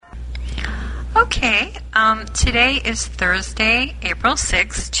Okay, today is Thursday, April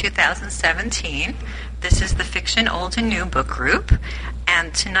 6, 2017. This is the Fiction Old and New book group,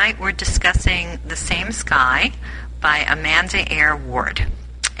 and tonight we're discussing The Same Sky by Amanda Ayer Ward.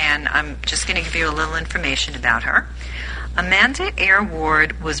 And I'm just going to give you a little information about her. Amanda Ayer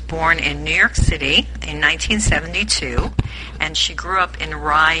Ward was born in New York City in 1972, and she grew up in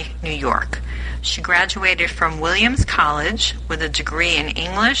Rye, New York. She graduated from Williams College with a degree in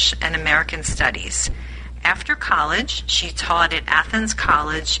English and American Studies. After college, she taught at Athens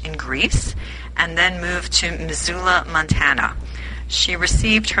College in Greece and then moved to Missoula, Montana. She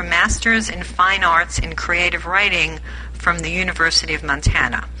received her master's in fine arts in creative writing from the University of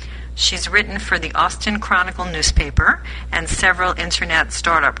Montana. She's written for the Austin Chronicle newspaper and several internet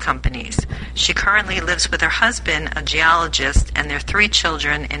startup companies. She currently lives with her husband, a geologist, and their 3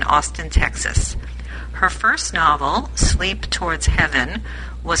 children in Austin, Texas. Her first novel, Sleep Towards Heaven,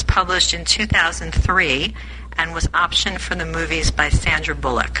 was published in 2003 and was optioned for the movies by Sandra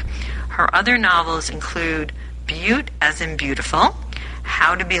Bullock. Her other novels include Butte as in Beautiful,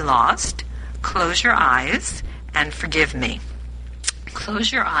 How to Be Lost, Close Your Eyes, and Forgive Me.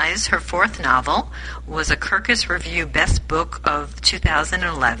 Close Your Eyes, her 4th novel, was a Kirkus Review Best Book of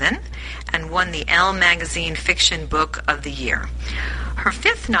 2011 and won the Elle Magazine Fiction Book of the Year. Her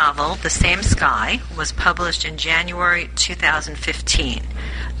 5th novel, The Same Sky, was published in January 2015.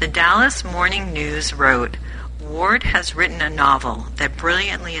 The Dallas Morning News wrote, "Ward has written a novel that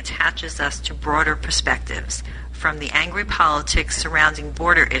brilliantly attaches us to broader perspectives, from the angry politics surrounding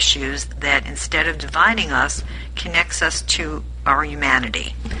border issues that, instead of dividing us, connects us to our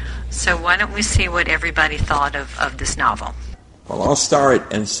humanity." So why don't we see what everybody thought of this novel? Well, I'll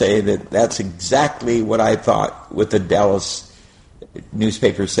start and say that that's exactly what I thought what the Dallas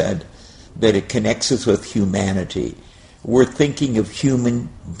newspaper said, that it connects us with humanity. We're thinking of human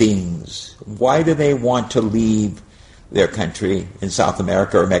beings. Why do they want to leave their country in South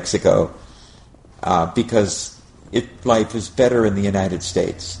America or Mexico? Because life is better in the United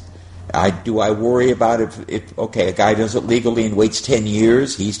States. Do I worry about if a guy does it legally and waits 10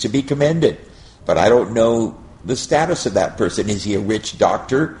 years, he's to be commended. But I don't know the status of that person. Is he a rich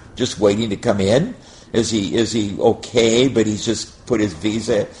doctor just waiting to come in? Is he okay, but he's just put his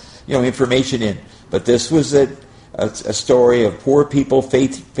visa, information in? But this was a story of poor people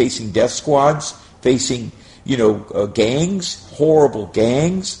facing death squads, facing, gangs, horrible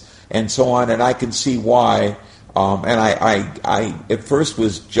gangs, and so on. And I can see why. And I at first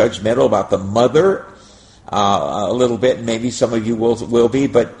was judgmental about the mother a little bit, and maybe some of you will be,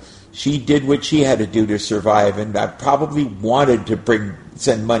 but she did what she had to do to survive, and I probably wanted to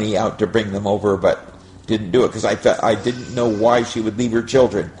send money out to bring them over, but didn't do it because I didn't know why she would leave her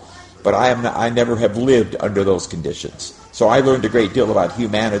children. But I never have lived under those conditions, so I learned a great deal about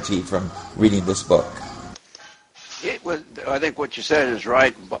humanity from reading this book. I think what you said is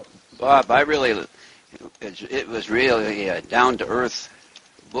right, Bob. It was really a down-to-earth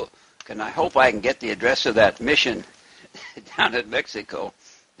book, and I hope I can get the address of that mission down in Mexico,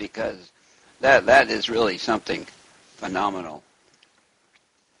 because that is really something phenomenal.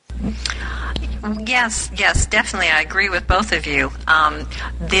 Yes, definitely. I agree with both of you.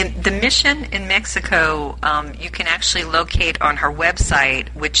 The mission in Mexico, you can actually locate on her website,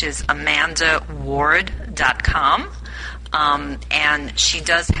 which is amandaward.com. And she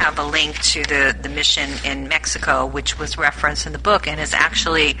does have a link to the mission in Mexico, which was referenced in the book and is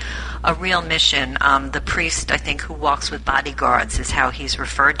actually a real mission. The priest, I think, who walks with bodyguards is how he's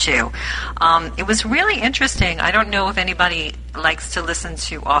referred to. It was really interesting. I don't know if anybody likes to listen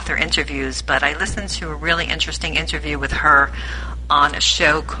to author interviews, but I listened to a really interesting interview with her on a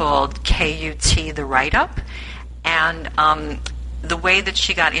show called KUT The Write-Up. And the way that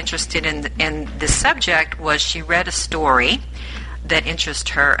she got interested in this subject was she read a story that interested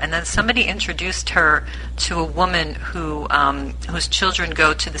her, and then somebody introduced her to a woman whose children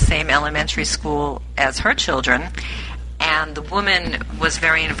go to the same elementary school as her children, and the woman was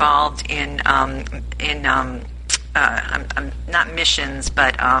very involved in not missions,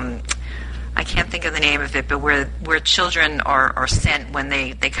 but I can't think of the name of it, but where children are sent when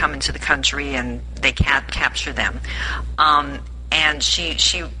they come into the country and they can't capture them. And she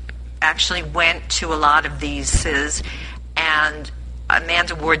actually went to a lot of these, and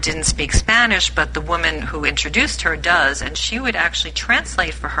Amanda Ward didn't speak Spanish, but the woman who introduced her does, and she would actually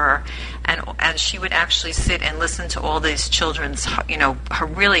translate for her, and she would actually sit and listen to all these children's, her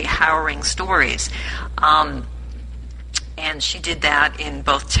really harrowing stories. And she did that in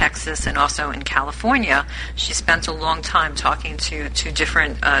both Texas and also in California. She spent a long time talking to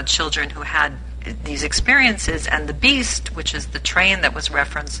different children who had these experiences, and the beast, which is the train that was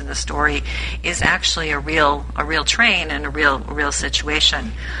referenced in the story, is actually a real train and a real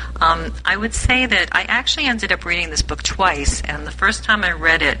situation. I would say that I actually ended up reading this book twice, and the first time I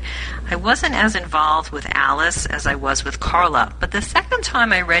read it, I wasn't as involved with Alice as I was with Carla. But the second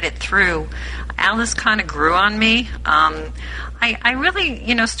time I read it through, Alice kind of grew on me. I really,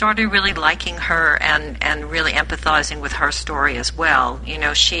 started really liking her and really empathizing with her story as well.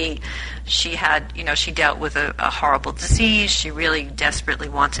 She had, she dealt with a horrible disease. She really desperately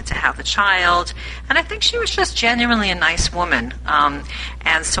wanted to have a child. And I think she was just genuinely a nice woman.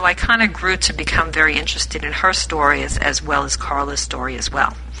 And so I kind of grew to become very interested in her story as well as Carla's story as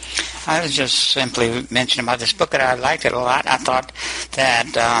well. I was just simply mentioning about this book that I liked it a lot. I thought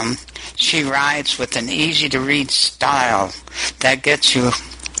that she writes with an easy-to-read style that gets you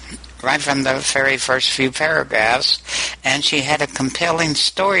right from the very first few paragraphs, and she had a compelling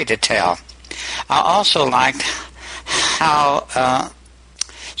story to tell. I also liked how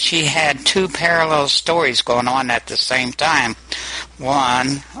she had two parallel stories going on at the same time.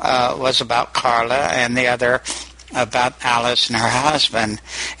 One was about Carla, and the other about Alice and her husband.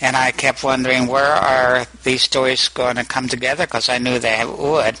 And I kept wondering, where are these stories going to come together? Because I knew they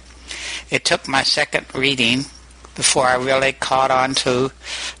would. It took my second reading before I really caught on to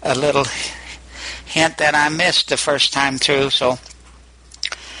a little hint that I missed the first time through. So,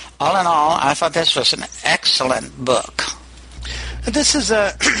 all in all, I thought this was an excellent book. This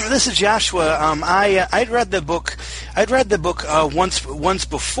is Joshua. I'd read the book. Once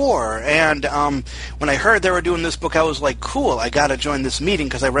before, and when I heard they were doing this book, I was like, "Cool! I got to join this meeting,"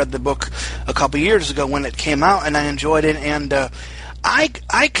 because I read the book a couple years ago when it came out, and I enjoyed it. And I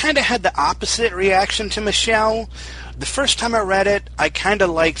kind of had the opposite reaction to Michelle. The first time I read it, I kind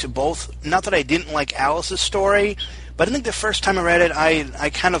of liked both. Not that I didn't like Alice's story, but I think the first time I read it, I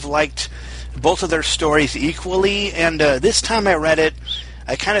kind of liked both of their stories equally. And this time I read it,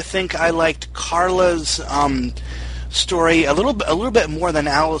 I kind of think I liked Carla's story a little bit more than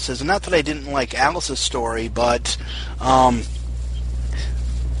Alice's. And not that I didn't like Alice's story, but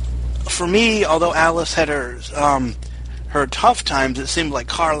for me, although Alice had her tough times, it seemed like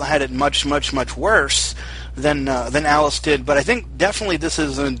Carla had it much worse than Alice did. But I think definitely this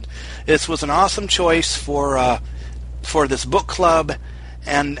was an awesome choice for this book club,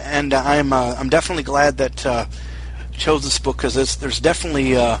 and I'm definitely glad that chose this book, because there's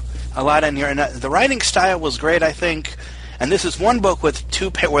definitely a lot in here, and the writing style was great, I think. And this is one book with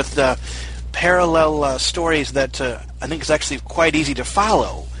parallel stories that I think is actually quite easy to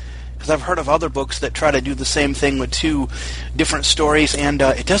follow, because I've heard of other books that try to do the same thing with two different stories, and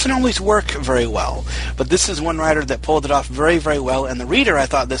it doesn't always work very well. But this is one writer that pulled it off very, very well, and the reader, I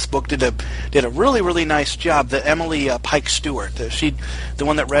thought this book did a really, really nice job. The Emily Pike Stewart, the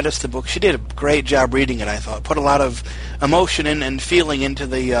one that read us the book, she did a great job reading it, I thought. Put a lot of emotion in and feeling into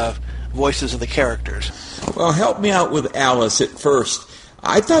the voices of the characters. Well, help me out with Alice at first.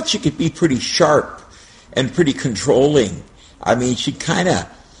 I thought she could be pretty sharp and pretty controlling. I mean, she kind of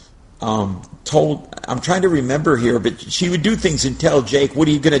I'm trying to remember here, but she would do things and tell Jake, what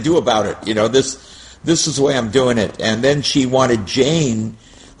are you going to do about it? This is the way I'm doing it. And then she wanted Jane,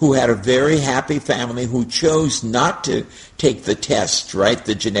 who had a very happy family, who chose not to take the test, right?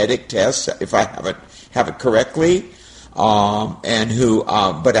 The genetic test, if I have it correctly. And who,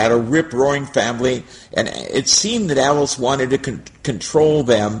 but had a rip-roaring family. And it seemed that Alice wanted to control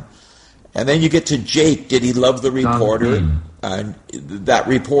them. And then you get to Jake. Did he love the reporter? That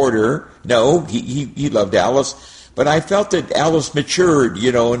reporter, no, he loved Alice. But I felt that Alice matured,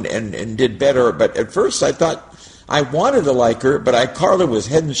 and did better. But at first I thought I wanted to like her, but Carla was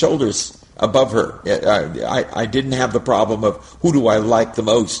head and shoulders above her. I didn't have the problem of who do I like the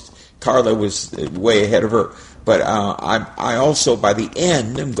most. Carla was way ahead of her. But I also, by the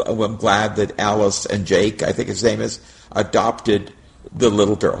end, I'm glad that Alice and Jake, I think his name is, adopted the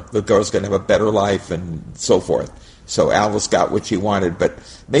little girl. The girl's going to have a better life and so forth. So Alice got what she wanted, but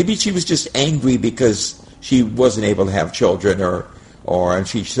maybe she was just angry because she wasn't able to have children, and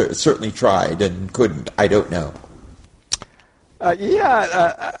she certainly tried and couldn't. I don't know.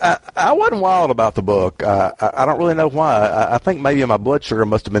 I wasn't wild about the book. I don't really know why. I think maybe my blood sugar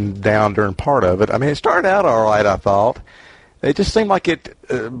must have been down during part of it. I mean, it started out all right, I thought. It just seemed like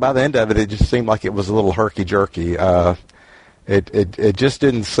by the end of it, it just seemed like it was a little herky-jerky. It just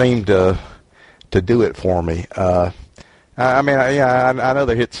didn't seem to do it for me. I know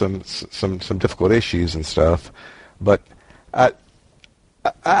they hit some difficult issues and stuff, but I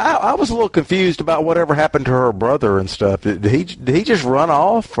was a little confused about whatever happened to her brother and stuff. Did he just run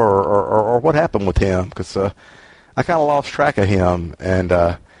off, or what happened with him? Because I kind of lost track of him.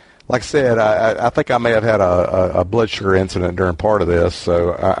 And like I said, I think I may have had a blood sugar incident during part of this,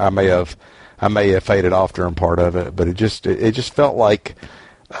 so I may have faded off during part of it. But it just felt like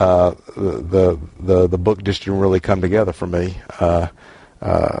the book just didn't really come together for me.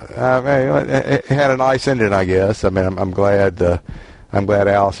 It had a nice ending, I guess. I mean, I'm glad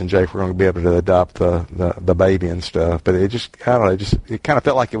Alice and Jake were going to be able to adopt the baby and stuff. But it kind of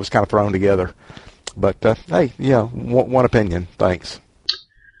felt like it was kind of thrown together. But hey, one opinion. Thanks.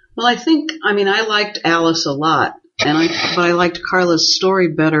 Well, I liked Alice a lot, but I liked Carla's story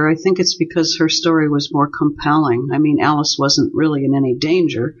better. I think it's because her story was more compelling. I mean, Alice wasn't really in any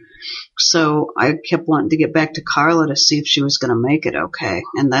danger, so I kept wanting to get back to Carla to see if she was going to make it okay,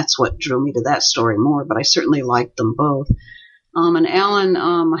 and that's what drew me to that story more, but I certainly liked them both. And Alan,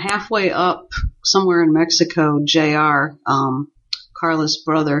 halfway up, somewhere in Mexico, JR, Carla's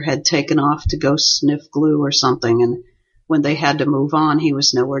brother, had taken off to go sniff glue or something, and when they had to move on, he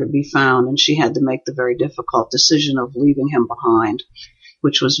was nowhere to be found, and she had to make the very difficult decision of leaving him behind,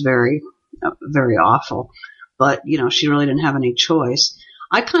 which was very, very awful. But, she really didn't have any choice.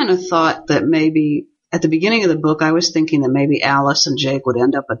 I kind of thought that maybe at the beginning of the book, I was thinking that maybe Alice and Jake would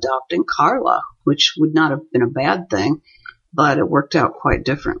end up adopting Carla, which would not have been a bad thing, but it worked out quite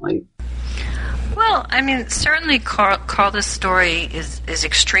differently. Well, I mean, certainly Carla's story is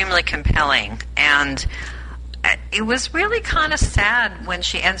extremely compelling, and it was really kind of sad when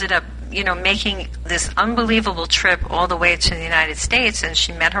she ended up, making this unbelievable trip all the way to the United States, and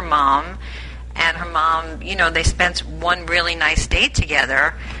she met her mom, and her mom, they spent one really nice date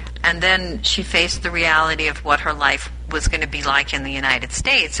together, and then she faced the reality of what her life was going to be like in the United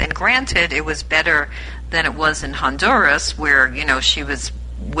States. And granted, it was better than it was in Honduras, where, she was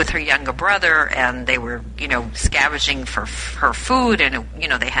with her younger brother, and they were, scavenging for her food, and,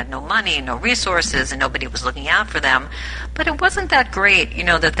 they had no money, no resources, and nobody was looking out for them. But it wasn't that great,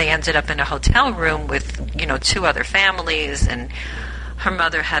 that they ended up in a hotel room with, 2 other families, and her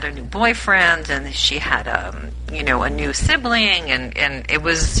mother had a new boyfriend, and she had a new sibling, and it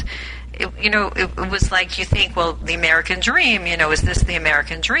was... It was like you think, well, the American dream, is this the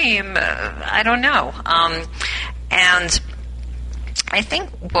American dream? I don't know. And I think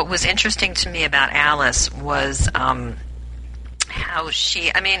what was interesting to me about Alice was how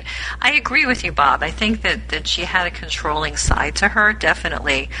I agree with you, Bob. I think that she had a controlling side to her,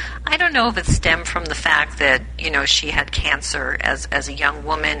 definitely. I don't know if it stemmed from the fact that, she had cancer as a young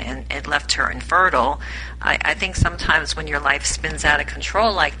woman and it left her infertile. I think sometimes when your life spins out of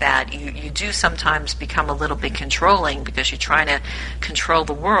control like that, you do sometimes become a little bit controlling because you're trying to control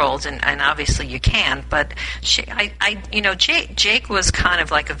the world, and obviously you can. But Jake was kind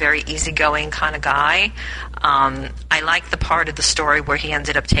of like a very easygoing kind of guy. I like the part of the story where he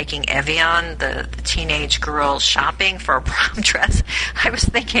ended up taking Evian, the teenage girl, shopping for a prom dress. I was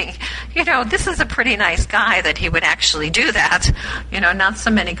thinking, this is a pretty nice guy that he would actually do that. Not so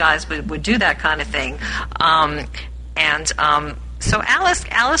many guys would do that kind of thing. So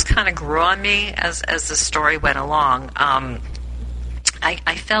Alice kind of grew on me as the story went along.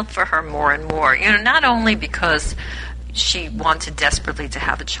 I felt for her more and more, not only because she wanted desperately to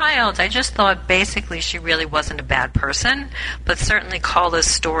have a child. I just thought basically she really wasn't a bad person, but certainly Carla's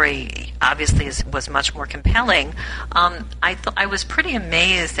story obviously was much more compelling. I was pretty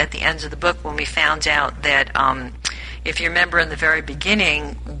amazed at the end of the book when we found out that if you remember in the very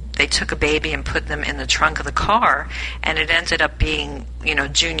beginning, they took a baby and put them in the trunk of the car, and it ended up being,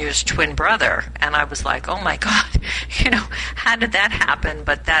 Junior's twin brother. And I was like, oh my God, how did that happen?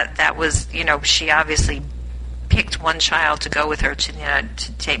 But that was, she obviously picked one child to go with her to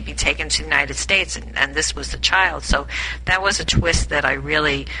be taken to the United States, and this was the child. So that was a twist that I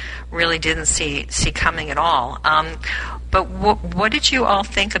really, really didn't see coming at all. But what did you all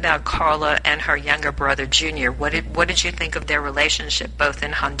think about Carla and her younger brother Junior? What did you think of their relationship, both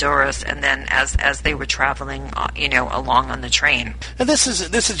in Honduras and then as they were traveling, along on the train? And this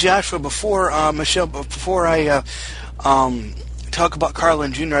is Joshua. Before Michelle, before I talk about Carla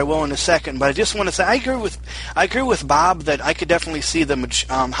and Junior, I will in a second, but I just want to say I agree with Bob that I could definitely see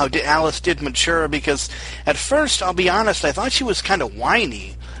how Alice did mature, because at first, I'll be honest, I thought she was kind of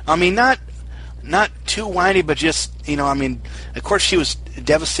whiny. I mean, not too whiny, but just, of course she was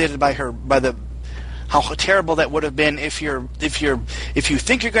devastated by how terrible that would have been if you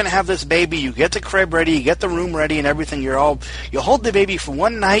think you're going to have this baby, you get the crib ready, you get the room ready and everything, you hold the baby for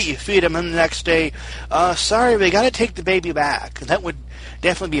one night, you feed him, and the next day, sorry, we got to take the baby back. That would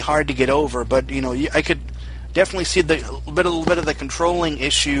definitely be hard to get over, but I could definitely see a little bit of the controlling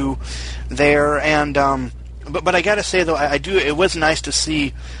issue there, and but I got to say though, I do. It was nice to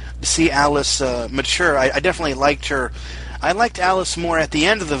see Alice mature. I definitely liked her. I liked Alice more at the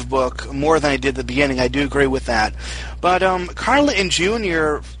end of the book more than I did at the beginning. I do agree with that. But Carla and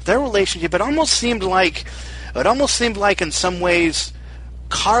Junior, their relationship, it almost seemed like in some ways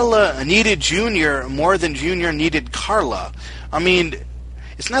Carla needed Junior more than Junior needed Carla. I mean,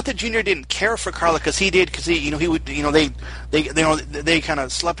 it's not that Junior didn't care for Carla, because he did, because he would, they kind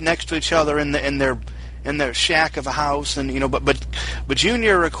of slept next to each other in their shack of a house, and but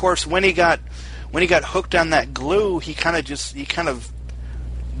Junior, of course, when he got hooked on that glue, he kind of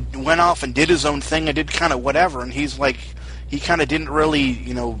went off and did his own thing and did kind of whatever, and he's like, he kind of didn't really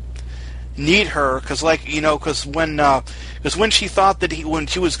need her, because when she thought that when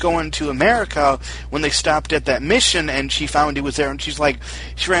she was going to America, when they stopped at that mission and she found he was there, and she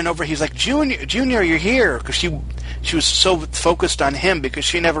ran over, he's like, Junior, you're here, because she was so focused on him, because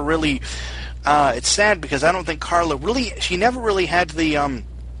she never really it's sad, because I don't think Carla she never really had the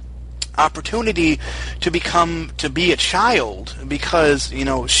opportunity to be a child, because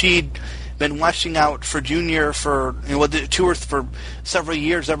she'd been watching out for Junior for for several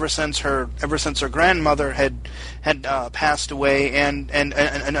years, ever since her grandmother had passed away, and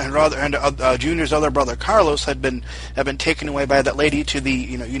Junior's other brother Carlos had been taken away by that lady to the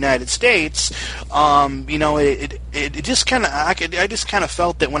United States. It just kind of I just kind of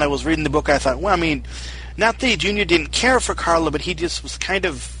felt that when I was reading the book, I thought, well, I mean, not that Junior didn't care for Carla, but he just was kind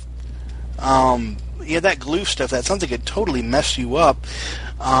of that glue stuff, that sounds like it totally messed you up.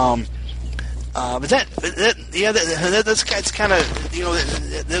 But that's kind of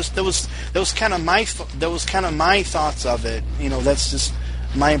that was kind of my thoughts of it. That's just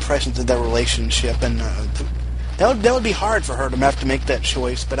my impressions of that relationship, and that would be hard for her to have to make that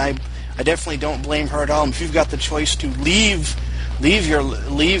choice. But I definitely don't blame her at all. And if you've got the choice to leave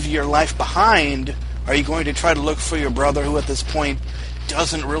your life behind, are you going to try to look for your brother, who at this point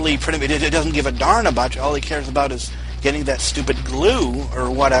doesn't doesn't give a darn about you? All he cares about is getting that stupid glue or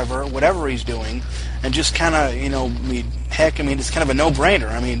whatever he's doing, and just kind of, it's kind of a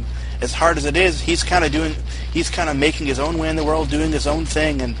no-brainer. I mean, as hard as it is, he's kind of making his own way in the world, doing his own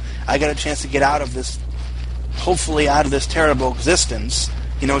thing, and I got a chance to get hopefully out of this terrible existence.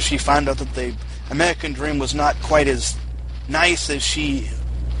 She found out that the American dream was not quite as nice as she,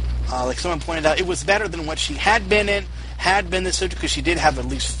 like someone pointed out, it was better than what she had been this because she did have at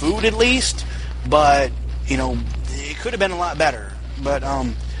least food but, it could have been a lot better. But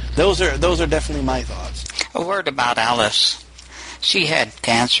those are definitely my thoughts. A word about Alice. She had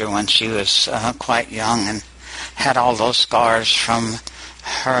cancer when she was quite young, and had all those scars from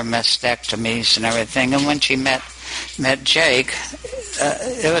her mastectomies and everything. And when she met Jake,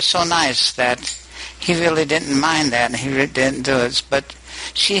 it was so nice that he really didn't mind that, and he really didn't do it. But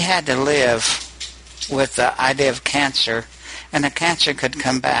she had to live with the idea of cancer, and the cancer could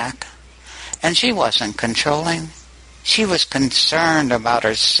come back. And she wasn't controlling. She was concerned about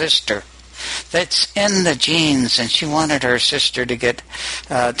her sister. That's in the genes, and she wanted her sister to get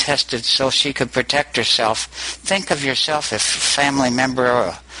tested so she could protect herself. Think of yourself if a family member, or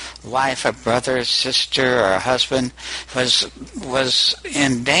a wife, a brother, a sister, or a husband was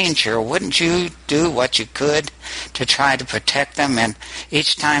in danger. Wouldn't you do what you could to try to protect them? And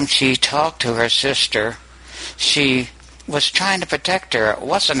each time she talked to her sister, she was trying to protect her. It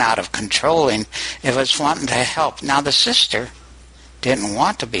wasn't out of controlling. It was wanting to help. Now, the sister didn't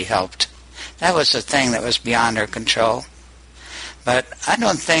want to be helped. That was the thing that was beyond her control. But I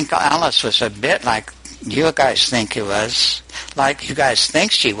don't think Alice was a bit like you guys think she was.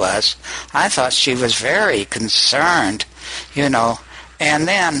 I thought she was very concerned, And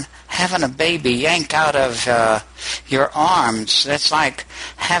then having a baby yanked out of your arms, that's like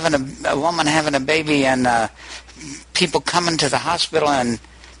having a woman having a baby and people coming to the hospital and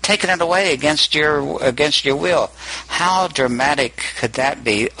taking it away against your will. How dramatic could that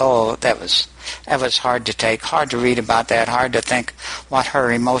be? Oh, that was hard to take, hard to read about that, hard to think what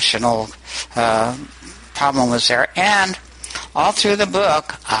her emotional problem was there. And all through the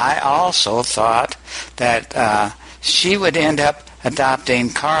book, I also thought that she would end up adopting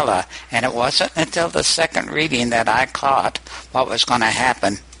Carla, and it wasn't until the second reading that I caught what was going to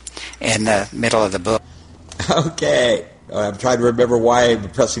happen in the middle of the book. Okay. I'm trying to remember why I'm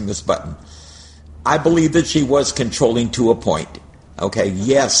pressing this button. I believe that she was controlling to a point. Okay,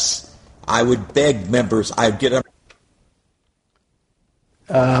 yes, I would beg members, I'd get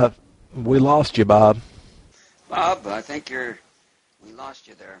them. We lost you, Bob. Bob, I think we lost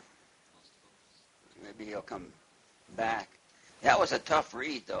you there. Maybe he'll come back. That was a tough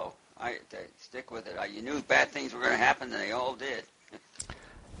read, though. Stick with it. You knew bad things were going to happen, and they all did.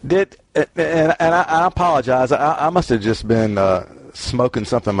 And I apologize. I must have just been smoking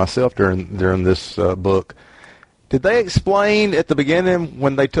something myself during this book. Did they explain at the beginning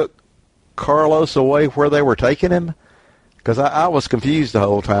when they took Carlos away where they were taking him? Because I was confused the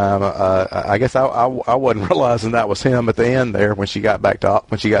whole time. I guess I wasn't realizing that was him at the end there when she got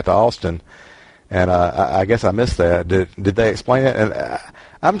to Austin, and I guess I missed that. Did they explain it? And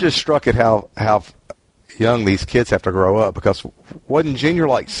I'm just struck at how young these kids have to grow up, because wasn't Junior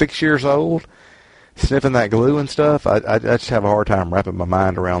like 6 years old, sniffing that glue and stuff? I just have a hard time wrapping my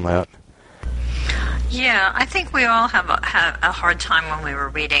mind around that. Yeah, I think we all have a hard time when we were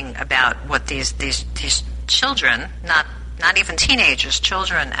reading about what these children, not even teenagers,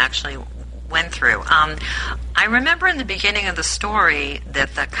 children actually went through. I remember in the beginning of the story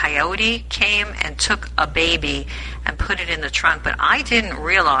that the coyote came and took a baby and put it in the trunk, but I didn't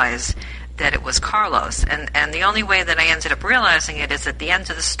realize that it was Carlos. And the only way that I ended up realizing it is at the end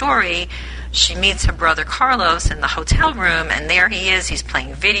of the story, she meets her brother Carlos in the hotel room, and there he is. He's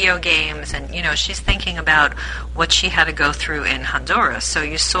playing video games, and, she's thinking about what she had to go through in Honduras. So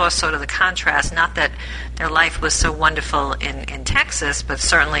you saw sort of the contrast, not that their life was so wonderful in Texas, but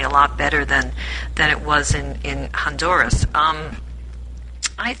certainly a lot better than it was in Honduras.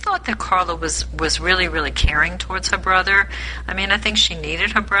 I thought that Carla was really, really caring towards her brother. I mean, I think she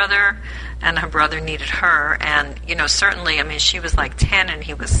needed her brother, and her brother needed her. And, certainly, I mean, she was like 10 and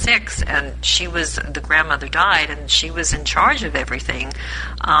he was 6, and the grandmother died, and she was in charge of everything.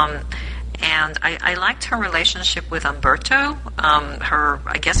 And I liked her relationship with Umberto,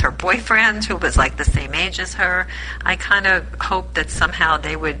 her boyfriend, who was like the same age as her. I kind of hoped that somehow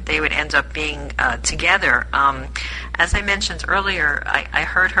they would end up being together. As I mentioned earlier, I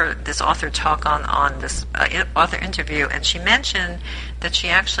heard this author talk on this author interview, and she mentioned that she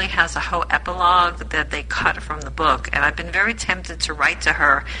actually has a whole epilogue that they cut from the book. And I've been very tempted to write to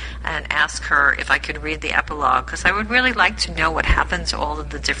her and ask her if I could read the epilogue, because I would really like to know what happened to all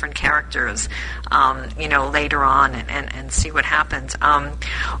of the different characters, later on, and see what happened.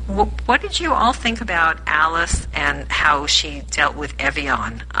 What did you all think about Alice and how she dealt with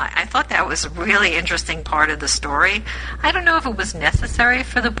Evian? I thought that was a really interesting part of the story. I don't know if it was necessary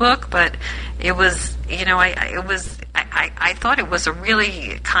for the book, but it was, I thought it was a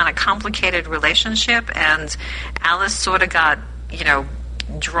really kind of complicated relationship, and Alice sort of got,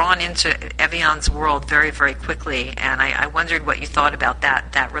 drawn into Evian's world very, very quickly, and I wondered what you thought about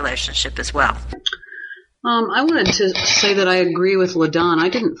that relationship as well. I wanted to say that I agree with LaDon. I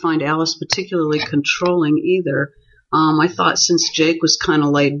didn't find Alice particularly controlling either. I thought since Jake was kind of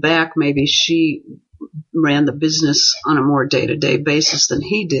laid back, maybe she ran the business on a more day-to-day basis than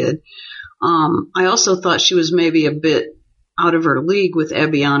he did. I also thought she was maybe a bit out of her league with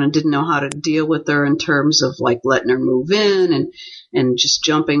Evian and didn't know how to deal with her in terms of like letting her move in and just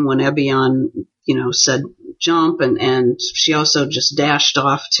jumping when Evian, said jump, and she also just dashed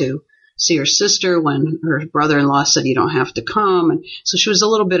off to see her sister when her brother-in-law said you don't have to come, and so she was a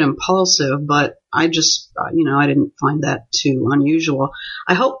little bit impulsive, but I just, I didn't find that too unusual.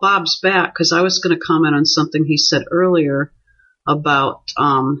 I hope Bob's back, because I was going to comment on something he said earlier about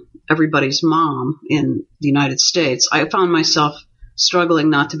everybody's mom in the United States. I found myself struggling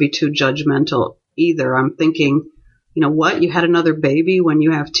not to be too judgmental either. I'm thinking, what? You had another baby when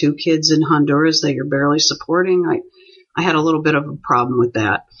you have 2 kids in Honduras that you're barely supporting? I had a little bit of a problem with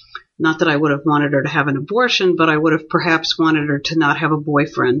that. Not that I would have wanted her to have an abortion, but I would have perhaps wanted her to not have a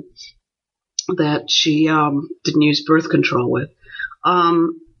boyfriend that she didn't use birth control with.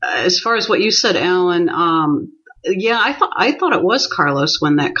 As far as what you said, Alan, yeah, I thought it was Carlos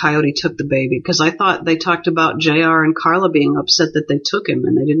when that coyote took the baby, because I thought they talked about JR and Carla being upset that they took him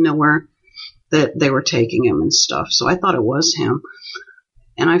and they didn't know where that they were taking him and stuff. So I thought it was him.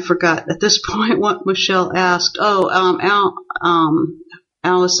 And I forgot at this point what Michelle asked.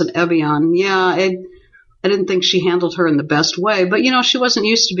 Alice and Evian. Yeah, I didn't think she handled her in the best way, but she wasn't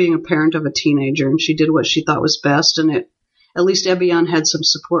used to being a parent of a teenager, and she did what she thought was best, and at least Evian had some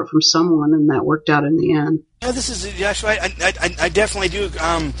support from someone, and that worked out in the end. Yeah, this is Joshua. I definitely do.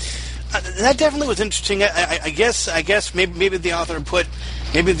 That definitely was interesting. I guess maybe the author put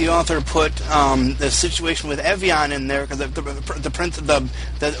the situation with Evian in there, because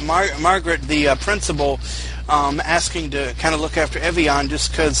Margaret, the principal, asking to kind of look after Evian,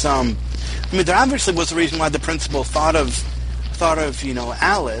 just because there obviously was a reason why the principal thought of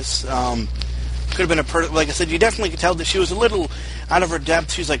Alice. Could have been like I said, you definitely could tell that she was a little out of her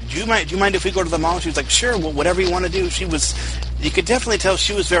depth. She was like, do you mind if we go to the mall? She was like, sure, well, whatever you want to do. You could definitely tell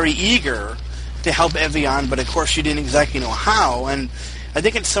she was very eager to help Evian, but of course she didn't exactly know how. And I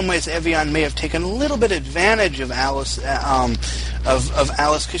think in some ways Evian may have taken a little bit advantage of Alice, of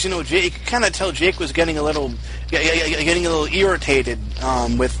Alice, because Jake, you could kind of tell Jake was getting a little irritated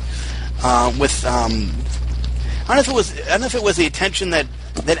with I don't know if it was the attention that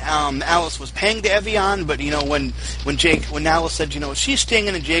Alice was paying to Evian, but when Alice said, she's staying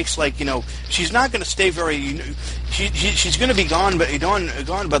in, and Jake's like, she's not going to stay very, she's going to be gone by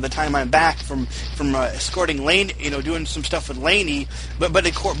the time I'm back from escorting Lane, doing some stuff with Laney, but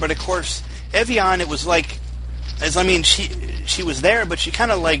of course Evian, it was like, she was there, but she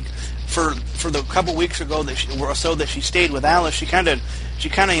kind of like for the couple weeks ago that she stayed with Alice, she kind of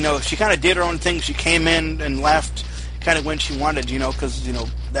did her own thing. She came in and left kind of when she wanted, because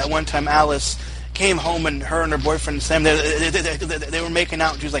that one time Alice came home and her and her boyfriend Sam, they were making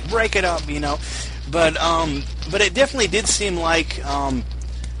out, and she was like, break it up, but it definitely did seem like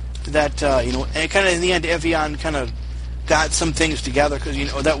that and kind of in the end Evian kind of got some things together, because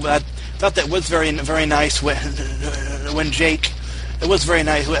I thought that was very, very nice when Jake. It was very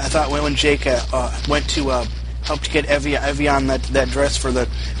nice. I thought when Jake went to help to get Evian that dress for the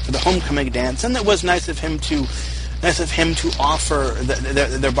homecoming dance, and it was nice of him to offer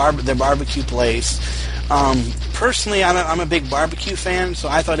their barbecue place. Personally, I'm a big barbecue fan, so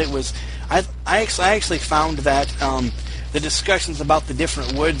I thought it was. I actually found that the discussions about the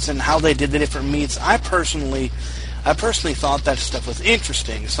different woods and how they did the different meats. I personally thought that stuff was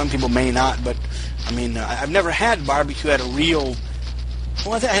interesting. Some people may not, but I mean, I've never had barbecue at a real.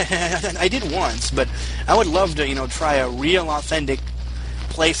 Well, I did once, but I would love to, try a real, authentic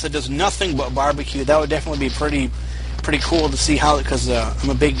place that does nothing but barbecue. That would definitely be pretty cool to see how. Because I'm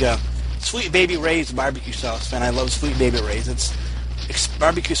a big Sweet Baby Ray's barbecue sauce fan. I love Sweet Baby Ray's.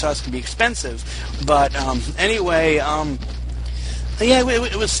 Barbecue sauce can be expensive, but anyway, yeah,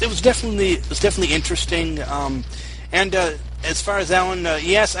 it was definitely interesting. And as far as Alan,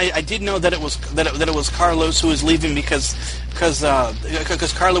 yes, I did know that it was Carlos who was leaving because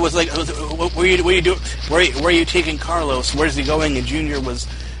Carla was like, where are you taking Carlos? Where's he going? And Junior was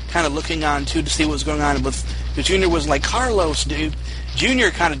kind of looking on too to see what was going on. But Junior was like, Carlos, dude.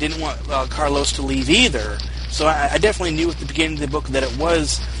 Junior kind of didn't want Carlos to leave either. So I definitely knew at the beginning of the book that it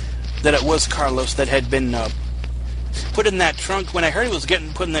was Carlos that had been put in that trunk. When I heard he was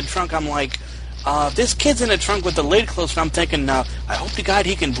getting put in that trunk, I'm like, this kid's in a trunk with the lid closed. And I'm thinking, I hope to God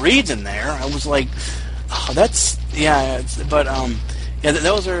he can breathe in there. I was like, oh, that's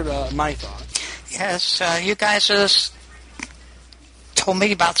those are my thoughts. Yes, you guys just told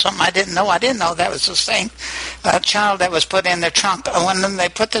me about something I didn't know. I didn't know that was the same child that was put in the trunk. When they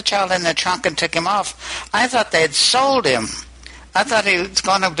put the child in the trunk and took him off, I thought they had sold him. I thought he was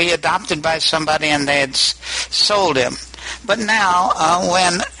going to be adopted by somebody and they had sold him. But now,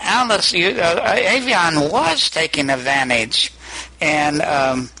 when Alice, Evian was taking advantage,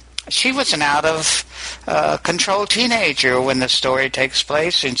 and she was an out-of-control teenager when the story takes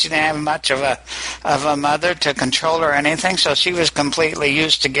place, and she didn't have much of a mother to control her or anything, so she was completely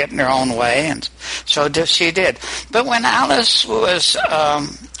used to getting her own way, and so she did. But when Alice was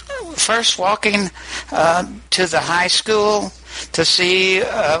first walking to the high school to see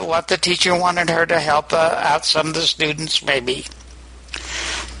what the teacher wanted her to help out some of the students, maybe,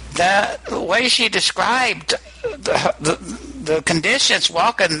 the way she described the conditions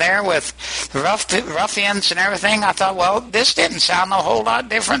walking there with ruffians and everything, I thought, well, this didn't sound a whole lot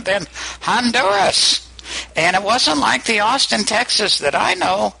different than Honduras. And it wasn't like the Austin, Texas that I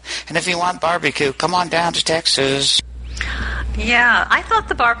know. And if you want barbecue, come on down to Texas. Yeah, I thought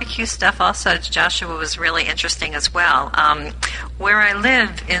the barbecue stuff also, Joshua, was really interesting as well. Where I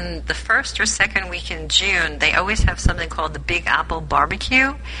live, in the first or second week in June, they always have something called the Big Apple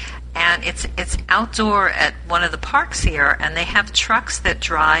Barbecue. And it's outdoor at one of the parks here, and they have trucks that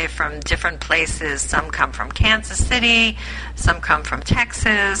drive from different places. Some come from Kansas City, some come from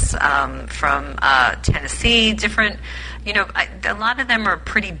Texas, from Tennessee, different, a lot of them are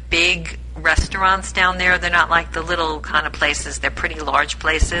pretty big restaurants down there. They're not like the little kind of places. They're pretty large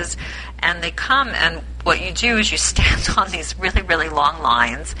places. And they come, and what you do is you stand on these really, really long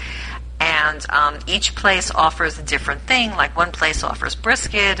lines, and each place offers a different thing. Like one place offers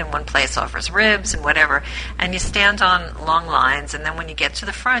brisket, and one place offers ribs and whatever. And you stand on long lines, and then when you get to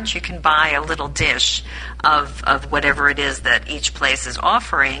the front, you can buy a little dish of whatever it is that each place is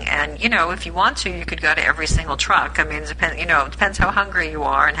offering. And, if you want to, you could go to every single truck. I mean, it depends how hungry you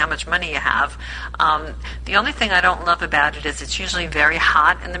are and how much money you have. The only thing I don't love about it is it's usually very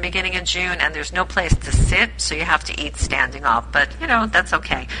hot in the beginning of June, and there's no place to sit, so you have to eat standing up. But, that's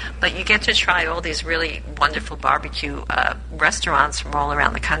okay. But you get to try all these really wonderful barbecue restaurants from all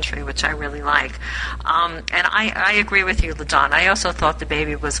around the country, which I really like. And I agree with you, LaDon. I also thought the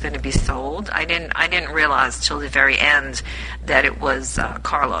baby was going to be sold. I didn't realize till the very end that it was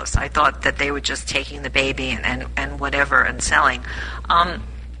Carlos. I thought that they were just taking the baby and whatever and selling.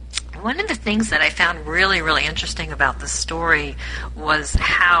 One of the things that I found really, really interesting about the story was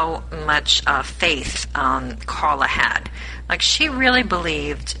how much faith Carla had. Like, she really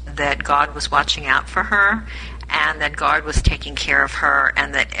believed that God was watching out for her, and that God was taking care of her,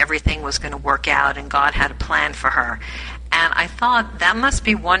 and that everything was going to work out, and God had a plan for her. And I thought that must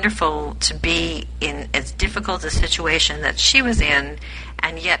be wonderful to be in as difficult a situation that she was in,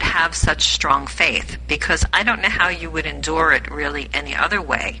 and yet have such strong faith, because I don't know how you would endure it really any other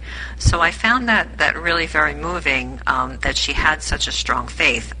way. So I found that really very moving, that she had such a strong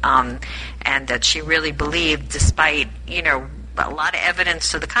faith, and that she really believed, despite, a lot of evidence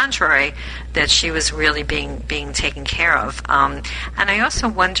to the contrary, that she was really being taken care of. And I also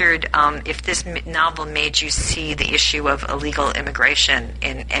wondered if this novel made you see the issue of illegal immigration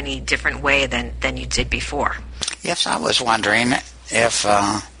in any different way than you did before. Yes, I was wondering if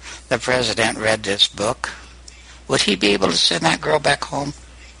the president read this book, would he be able to send that girl back home,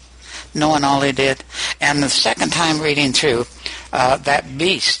 knowing all he did? And the second time reading through, that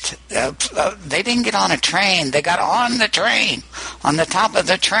beast, they didn't get on a train. They got on the train, on the top of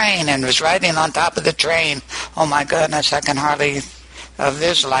the train, and was riding on top of the train. Oh, my goodness, I can hardly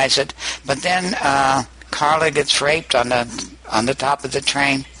visualize it. But then Carla gets raped on the top of the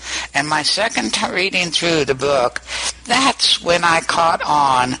train. And my second reading through the book, that's when I caught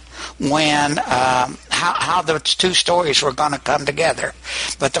on when how the two stories were going to come together.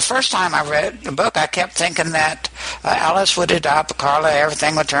 But the first time I read the book, I kept thinking that Alice would adopt Carla,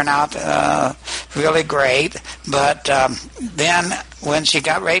 everything would turn out really great. But then when she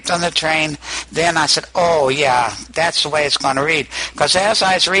got raped on the train, then I said, oh, yeah, that's the way it's going to read. Because as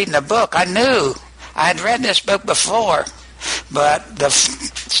I was reading the book, I knew I had read this book before. But the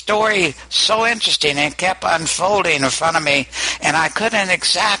story so interesting, and it kept unfolding in front of me, and I couldn't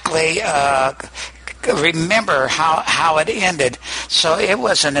exactly remember how it ended. So it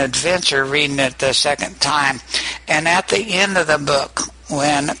was an adventure reading it the second time. And at the end of the book,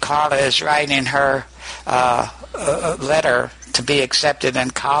 when Carla is writing her letter to be accepted in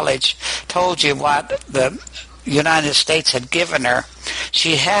college, told you what the United States had given her.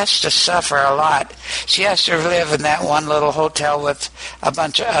 She has to suffer a lot. She has to live in that one little hotel with a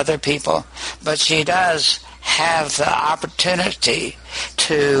bunch of other people. But she does have the opportunity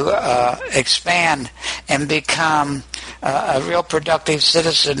to expand and become a real productive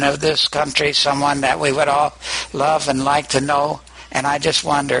citizen of this country, someone that we would all love and like to know. And I just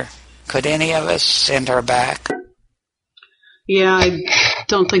wonder, could any of us send her back? Yeah, I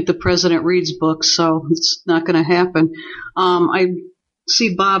don't think the president reads books, so it's not going to happen. I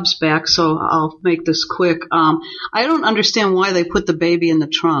see Bob's back, so I'll make this quick. I don't understand why they put the baby in the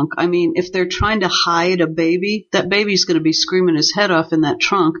trunk. I mean, if they're trying to hide a baby, that baby's going to be screaming his head off in that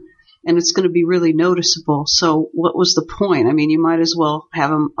trunk, and it's going to be really noticeable. So what was the point? I mean, you might as well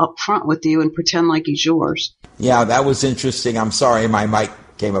have him up front with you and pretend like he's yours. Yeah, that was interesting. I'm sorry, my mic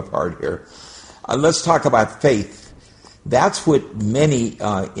came apart here. Let's talk about faith. That's what many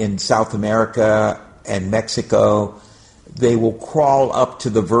in South America and Mexico, they will crawl up to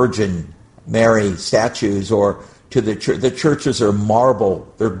the Virgin Mary statues or to the church. The churches are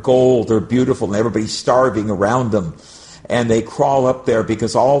marble, they're gold, they're beautiful, and everybody's starving around them. And they crawl up there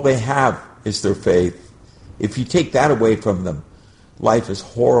because all they have is their faith. If you take that away from them, life is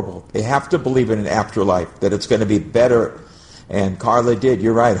horrible. They have to believe in an afterlife, that it's going to be better. And Carla did.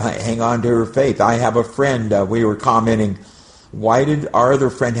 You're right. Hang on to her faith. I have a friend. We were commenting, why did our other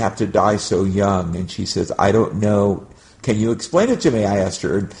friend have to die so young? And she says, I don't know. Can you explain it to me? I asked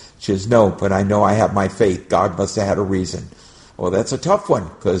her. And she says, no, but I know I have my faith. God must have had a reason. Well, that's a tough one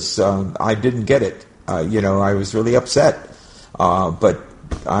because I didn't get it. I was really upset. But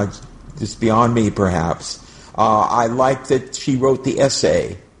it's beyond me, perhaps. I like that she wrote the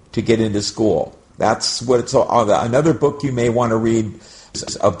essay to get into school. That's what it's all. Another book you may want to read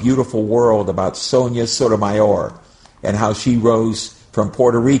is A Beautiful World about Sonia Sotomayor and how she rose from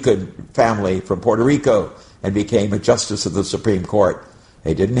Puerto Rico and became a justice of the Supreme Court.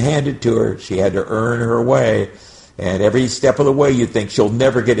 They didn't hand it to her. She had to earn her way. And every step of the way you think she'll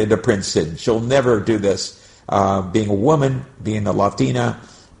never get into Princeton. She'll never do this. Being a woman, being a Latina,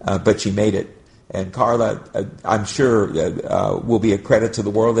 but she made it. And Carla, I'm sure, will be a credit to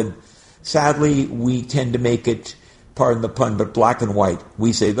the world. And sadly, we tend to make it, pardon the pun, but black and white.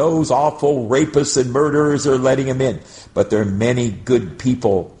 We say those awful rapists and murderers are letting them in. But there are many good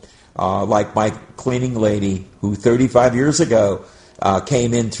people, like my cleaning lady, who 35 years ago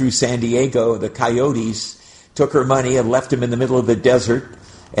came in through San Diego. The coyotes took her money and left them in the middle of the desert,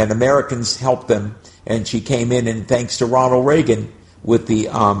 and Americans helped them. And she came in, and thanks to Ronald Reagan, with the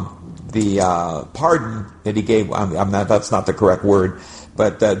pardon that he gave, that's not the correct word,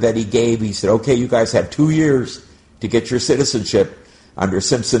 but that he gave, he said, okay, you guys have 2 years to get your citizenship under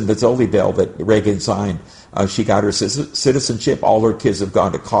Simpson-Mazzoli bill that Reagan signed. She got her citizenship. All her kids have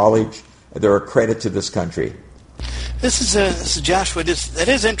gone to college. They're a credit to this country. This is Joshua. It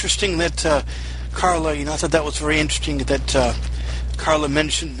is interesting that Carla, I thought that was very interesting that Carla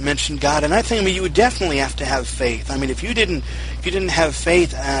mentioned God, and I think you would definitely have to have faith. If you didn't have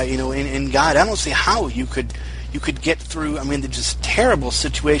faith, in God, I don't see how you could get through. The just terrible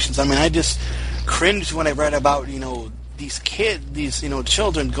situations. I just cringed when I read about these kids, these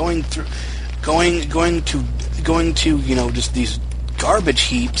children going to just these garbage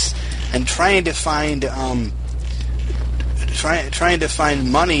heaps and trying to find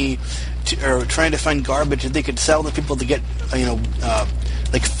money or trying to find garbage that they could sell to people to get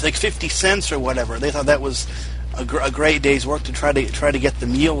like 50 cents or whatever. They thought that was a great day's work to try to get the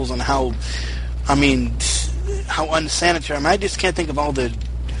meals, and how unsanitary. I just can't think of all the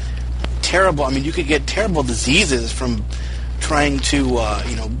terrible. You could get terrible diseases from trying to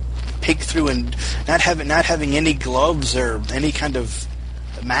pick through and not having any gloves or any kind of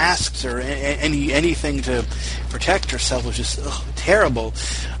masks or anything to protect yourself was just terrible.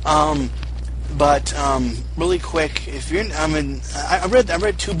 But really quick, if you're, I read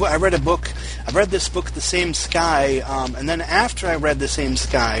a book. I read this book, The Same Sky, and then after I read The Same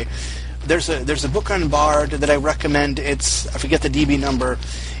Sky, there's a book on Bard that I recommend. I forget the DB number.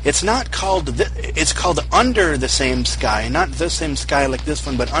 It's not called. It's called Under the Same Sky, not The Same Sky like this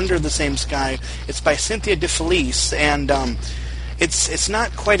one, but Under the Same Sky. It's by Cynthia DeFelice, and it's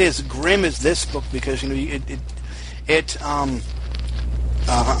not quite as grim as this book because Under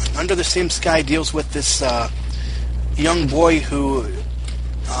the Same Sky deals with this young boy who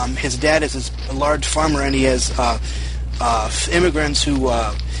his dad is a large farmer, and he has immigrants who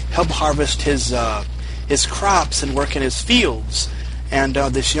help harvest his crops and work in his fields. And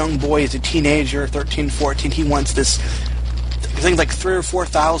this young boy is a teenager, 13, 14. He wants this, I think, like $3,000 or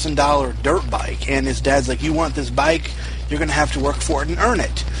 $4,000 dirt bike. And his dad's like, you want this bike? You're going to have to work for it and earn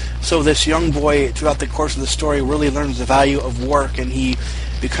it. So this young boy, throughout the course of the story, really learns the value of work, and he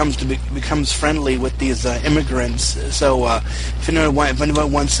becomes friendly with these immigrants. So if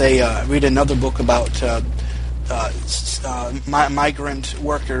anyone wants to read another book about migrant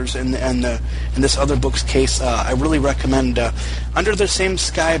workers in this other book's case, I really recommend Under the Same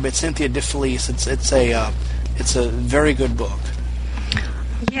Sky by Cynthia DeFelice. It's a very good book.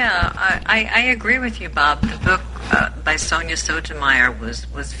 Yeah, I agree with you, Bob. The book by Sonia Sotomayor was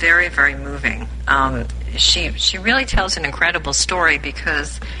very, very moving. She really tells an incredible story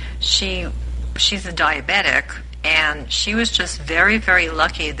because she's a diabetic, and she was just very, very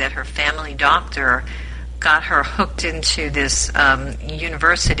lucky that her family doctor got her hooked into this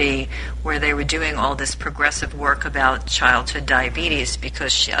university where they were doing all this progressive work about childhood diabetes,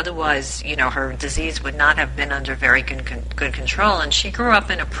 because otherwise, her disease would not have been under very good control. And she grew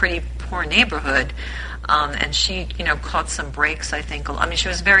up in a pretty poor neighborhood, and she, caught some breaks, I think. She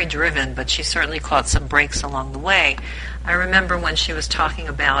was very driven, but she certainly caught some breaks along the way. I remember when she was talking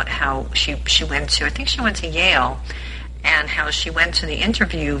about how she went to Yale, and how she went to the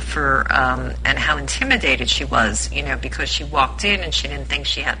interview and how intimidated she was, because she walked in and she didn't think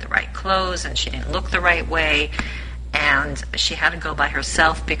she had the right clothes and she didn't look the right way, and she had to go by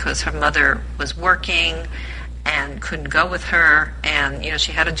herself because her mother was working and couldn't go with her, and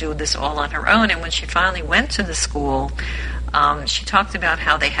she had to do this all on her own. And when she finally went to the school, she talked about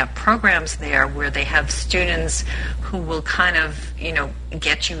how they have programs there where they have students who will kind of,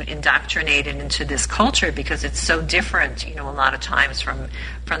 get you indoctrinated into this culture because it's so different, a lot of times from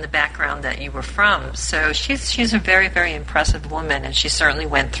the background that you were from. So she's a very, very impressive woman, and she certainly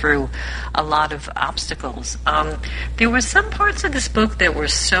went through a lot of obstacles. There were some parts of this book that were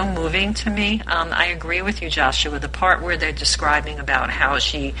so moving to me. I agree with you, Joshua, the part where they're describing about how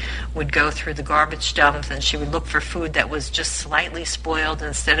she would go through the garbage dumps and she would look for food that was just slightly spoiled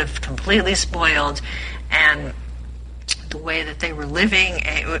instead of completely spoiled, and the way that they were living,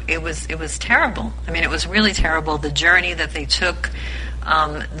 it was terrible. It was really terrible. The journey that they took,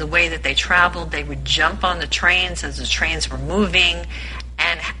 the way that they traveled, they would jump on the trains as the trains were moving,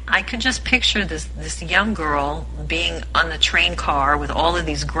 and I could just picture this young girl being on the train car with all of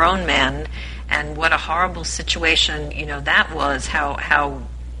these grown men, and what a horrible situation, that was, how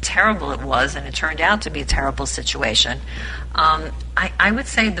terrible it was, and it turned out to be a terrible situation. I would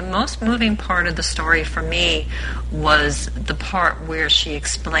say the most moving part of the story for me was the part where she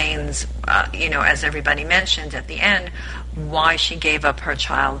explains, as everybody mentioned at the end, why she gave up her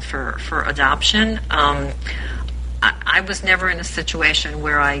child for adoption. I was never in a situation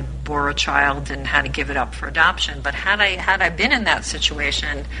where I bore a child and had to give it up for adoption. But had I been in that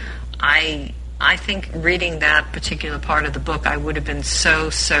situation, I think reading that particular part of the book, I would have been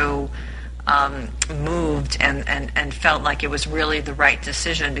so moved and felt like it was really the right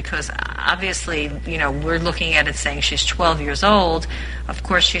decision, because obviously, we're looking at it saying she's 12 years old. Of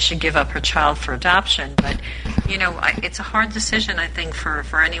course, she should give up her child for adoption. But, it's a hard decision, I think,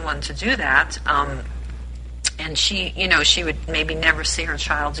 for anyone to do that. And she would maybe never see her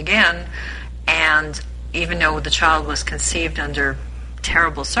child again. And even though the child was conceived under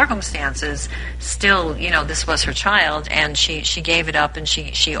terrible circumstances, still, this was her child, and she gave it up, and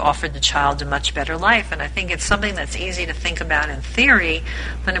she offered the child a much better life. And I think it's something that's easy to think about in theory,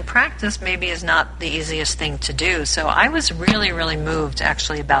 but in practice maybe is not the easiest thing to do. So I was really, really moved,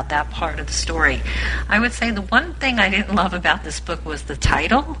 actually, about that part of the story. I would say the one thing I didn't love about this book was the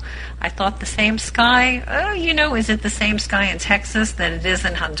title. I thought The Same Sky, is it the same sky in Texas that it is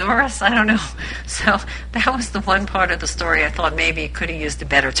in Honduras? I don't know. So that was the one part of the story I thought maybe it could have used a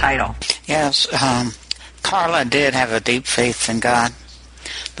better title. Yes, Carla did have a deep faith in God,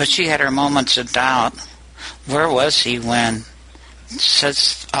 but she had her moments of doubt. Where was he when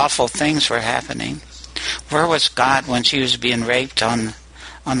such awful things were happening? Where was God when she was being raped on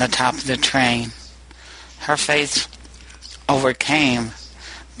the top of the train? Her faith overcame,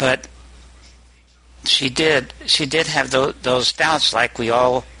 but she did have those doubts, like we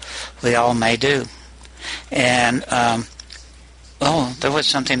all may do. And there was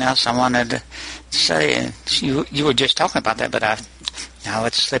something else I wanted to say. You were just talking about that, but now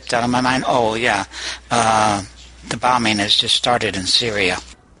it slipped out of my mind. Oh yeah, the bombing has just started in Syria.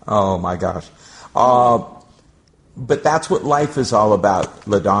 Oh my gosh. But that's what life is all about,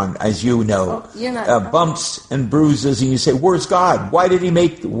 LaDawn, as you know. Bumps and bruises, and you say, "Where's God? Why did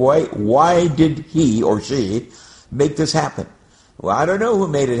he or she make this happen?" Well, I don't know who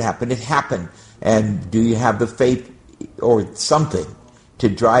made it happen. It happened. And do you have the faith or something to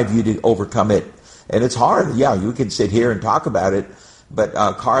drive you to overcome it? And it's hard. Yeah, you can sit here and talk about it. But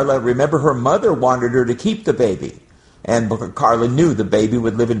Carla, remember, her mother wanted her to keep the baby. And Carla knew the baby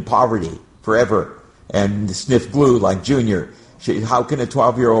would live in poverty forever and sniff glue like Junior. How can a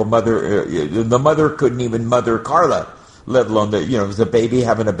 12-year-old mother, the mother couldn't even mother Carla, let alone it was a baby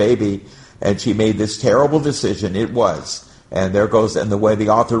having a baby. And she made this terrible decision. It was. And there goes, and the way the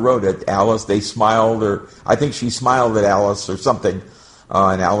author wrote it, Alice, they smiled, or I think she smiled at Alice or something,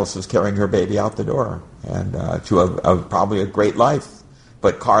 and Alice was carrying her baby out the door, and to probably a great life.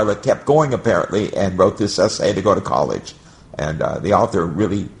 But Carla kept going, apparently, and wrote this essay to go to college. And the author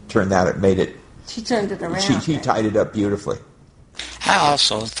really made it. She turned it around. She tied it up beautifully. I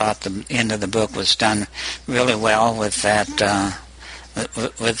also thought the end of the book was done really well with that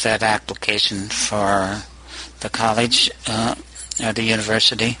application for the college or the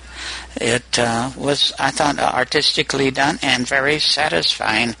university. It was, I thought, artistically done and very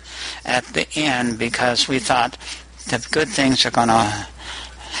satisfying at the end, because we thought the good things are going to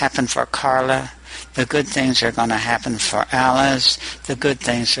happen for Carla, the good things are going to happen for Alice, the good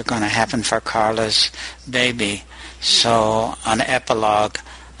things are going to happen for Carla's baby. So an epilogue,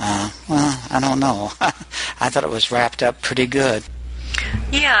 I don't know. I thought it was wrapped up pretty good.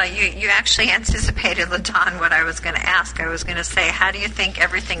 Yeah, you actually anticipated, LaDawn, what I was going to ask. I was going to say, how do you think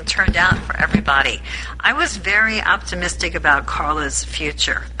everything turned out for everybody? I was very optimistic about Carla's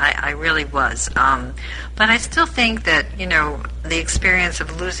future. I really was. But I still think that, the experience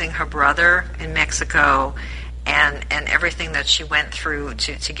of losing her brother in Mexico and everything that she went through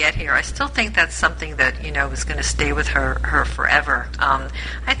to get here, I still think that's something that, is going to stay with her forever.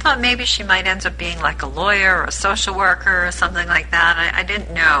 I thought maybe she might end up being like a lawyer or a social worker or something like that. I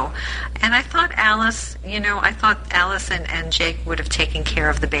didn't know. And I thought Alice, and Jake would have taken care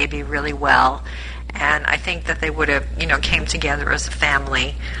of the baby really well. And I think that they would have, came together as a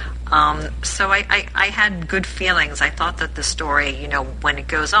family. So I had good feelings. I thought that the story, when it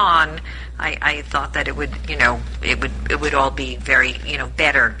goes on, I thought that it would, it would all be very,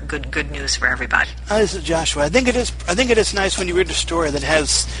 better, good news for everybody. This is Joshua. I think it is nice when you read a story that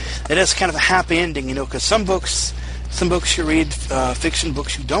has kind of a happy ending, because some books you read, fiction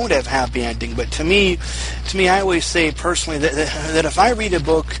books, you don't have happy ending. But to me, I always say personally that if I read a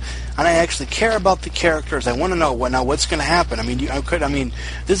book and I actually care about the characters, I want to know what's going to happen.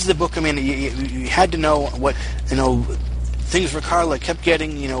 This is a book. You had to know what, things for Carla kept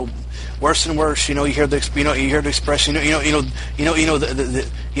getting, worse and worse. You hear the expression,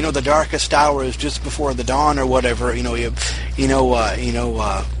 the darkest hour is just before the dawn or whatever. It's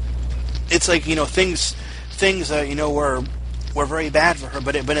like, things were very bad for her.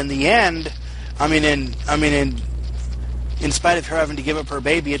 But in the end, in in spite of her having to give up her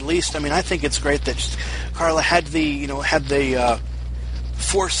baby, at least, I mean, I think it's great that Carla had the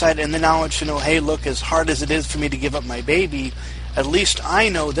foresight and the knowledge to know, hey, look, as hard as it is for me to give up my baby, at least I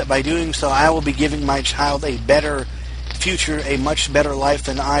know that by doing so, I will be giving my child a better future, a much better life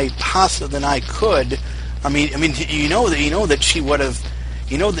than I could. I mean, you know that she would have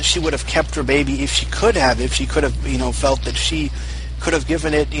kept her baby if she could have felt that she could have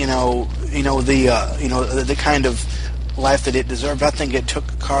given it, the kind of life that it deserved. I think it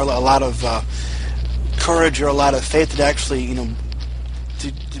took Carla a lot of courage or a lot of faith to actually,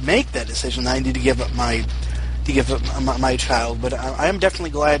 to make that decision. I need to give up my child. But I am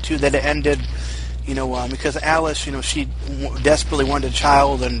definitely glad too that it ended. Because Alice, she desperately wanted a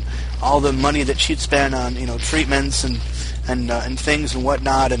child, and all the money that she'd spent on, treatments and things and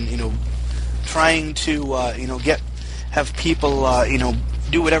whatnot, and trying to have people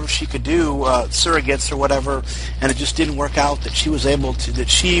do whatever she could do, surrogates or whatever, and it just didn't work out. That she was able to, that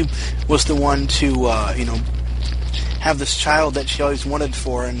she was the one to have this child that she always wanted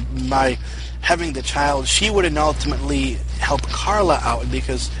for, and by having the child, she would ultimately help Carla out,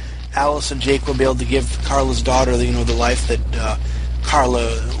 because Alice and Jake will be able to give Carla's daughter, the life that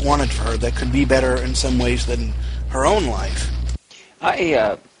Carla wanted for her, that could be better in some ways than her own life.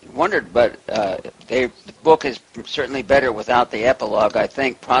 I wondered, but the book is certainly better without the epilogue. I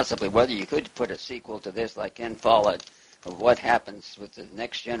think possibly whether you could put a sequel to this, like In Follett, of what happens with the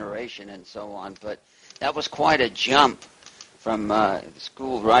next generation and so on. But that was quite a jump from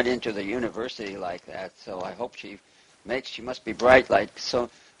school right into the university like that. So I hope she must be bright like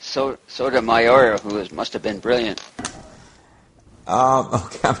Sotomayor, who must have been brilliant.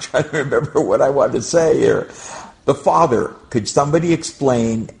 Okay, I'm trying to remember what I wanted to say here. The father. Could somebody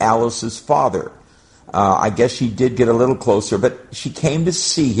explain Alice's father? I guess she did get a little closer, but she came to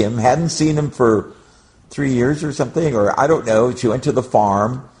see him, hadn't seen him for 3 years or something, or I don't know. She went to the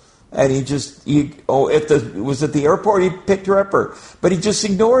farm, and was at the airport, he picked her up, but he just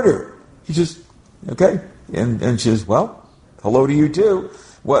ignored her. He just, okay. And she says, well, hello to you too.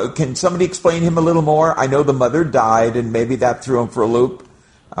 Well, can somebody explain him a little more? I know the mother died, and maybe that threw him for a loop.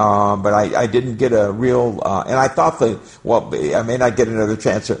 But I didn't get a real, and I thought I may not get another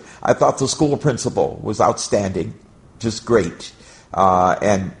chance. I thought the school principal was outstanding, just great.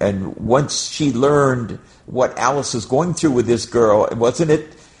 And once she learned what Alice is going through with this girl, wasn't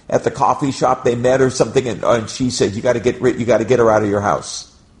it at the coffee shop they met or something? And she said, you got to get her out of your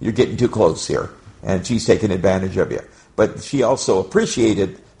house. You're getting too close here, and she's taking advantage of you. But she also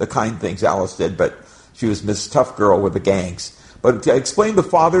appreciated the kind things Alice did, but she was Miss Tough Girl with the gangs. But explain the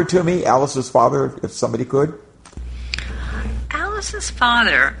father to me, Alice's father, if somebody could. Alice's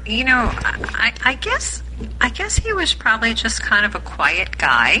father, I guess he was probably just kind of a quiet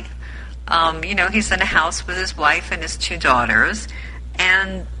guy. He's in a house with his wife and his 2 daughters.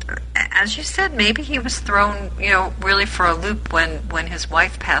 And as you said, maybe he was thrown, really for a loop when his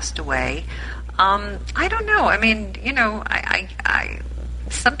wife passed away. I don't know. I mean,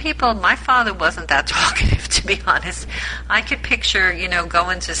 some people, my father wasn't that talkative, to be honest. I could picture,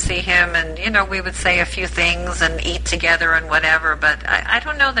 going to see him and, we would say a few things and eat together and whatever, but I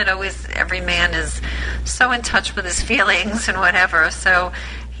don't know that always every man is so in touch with his feelings and whatever. So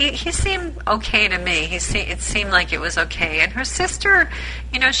he seemed okay to me. It seemed like it was okay. And her sister,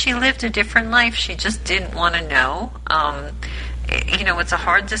 she lived a different life. She just didn't want to know. It's a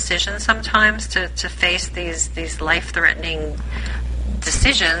hard decision sometimes to face these life-threatening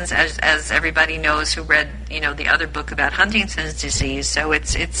decisions, as everybody knows who read, the other book about Huntington's disease. So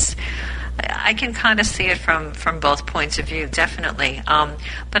it's I can kind of see it from both points of view, definitely.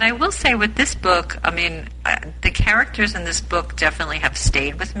 But I will say with this book, I mean, the characters in this book definitely have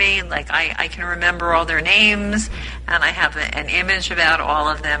stayed with me. Like, I can remember all their names, and I have an image about all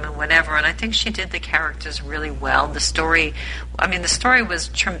of them and whatever, and I think she did the characters really well. The story was,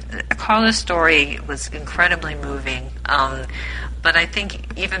 Carla's story was incredibly moving. But I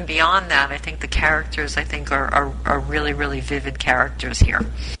think even beyond that, I think the characters, are really, really vivid characters here.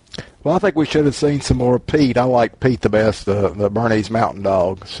 Well, I think we should have seen some more Pete. I like Pete the best, the Bernese Mountain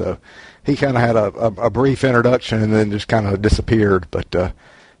Dog. So he kind of had a brief introduction and then just kind of disappeared. But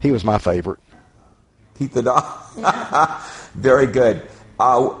he was my favorite. Pete the Dog. Very good.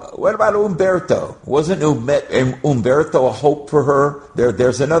 What about Umberto? Wasn't Umberto a hope for her?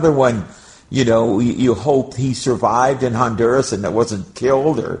 There's another one. You hope he survived in Honduras and wasn't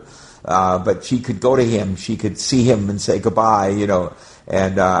killed, but she could go to him. She could see him and say goodbye,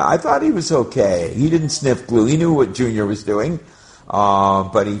 And I thought he was okay. He didn't sniff glue. He knew what Junior was doing,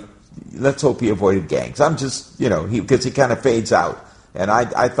 but let's hope he avoided gangs. I'm just, because he kind of fades out. And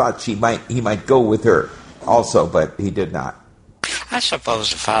I thought he might go with her also, but he did not. I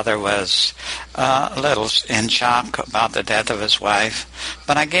suppose the father was a little in shock about the death of his wife,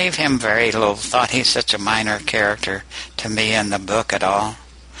 but I gave him very little thought. He's such a minor character to me in the book at all.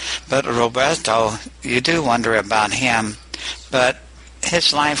 But Roberto, you do wonder about him, but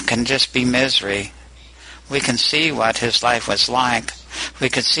his life can just be misery. We can see what his life was like. We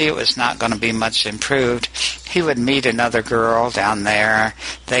could see it was not going to be much improved. He would meet another girl down there.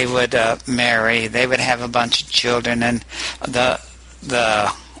 They would marry. They would have a bunch of children, and the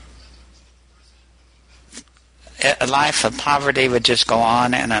life of poverty would just go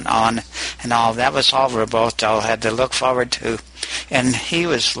on and on and all. That was all Roberto had to look forward to, and he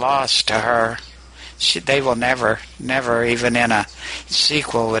was lost to her. They will never, even in a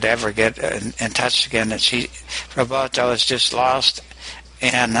sequel, would ever get in touch again. Roberto is just lost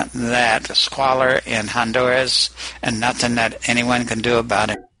in that squalor in Honduras, and nothing that anyone can do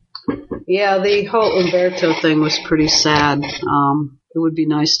about it. Yeah, the whole Umberto thing was pretty sad. It would be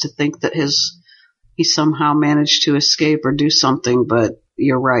nice to think that he somehow managed to escape or do something, but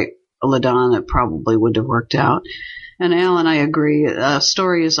you're right, LaDon, it probably would have worked out. And Alan, I agree. A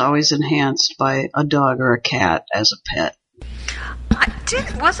story is always enhanced by a dog or a cat as a pet.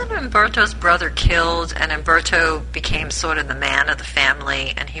 Wasn't Umberto's brother killed, and Umberto became sort of the man of the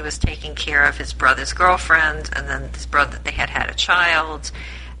family, and he was taking care of his brother's girlfriend, and then his brother, they had a child,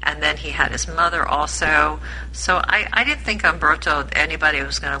 and then he had his mother also. So I didn't think Umberto, anybody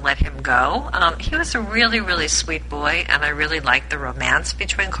was going to let him go. He was a really, really sweet boy, and I really liked the romance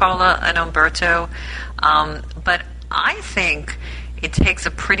between Carla and Umberto. But I think it takes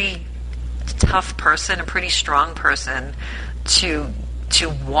a pretty tough person, a pretty strong person, to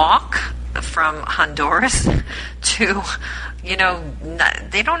walk from Honduras to,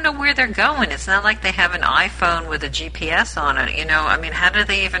 they don't know where they're going. It's not like they have an iPhone with a GPS on it. I mean, how do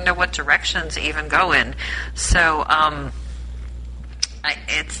they even know what directions to even go in? So,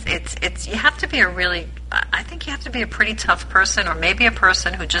 it's you have to be I think you have to be a pretty tough person, or maybe a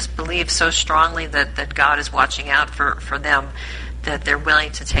person who just believes so strongly that God is watching out for them, that they're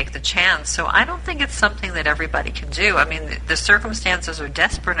willing to take the chance. So I don't think it's something that everybody can do. I mean, the circumstances are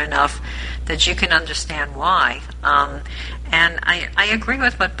desperate enough that you can understand why. And I agree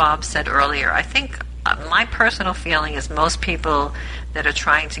with what Bob said earlier. I think my personal feeling is most people that are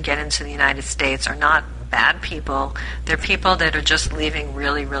trying to get into the United States are not bad people. They're people that are just leaving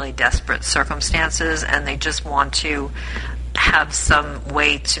really, really desperate circumstances, and they just want to have some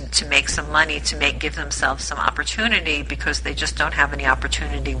way to make some money, to give themselves some opportunity, because they just don't have any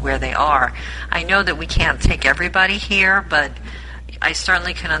opportunity where they are. I know that we can't take everybody here, but I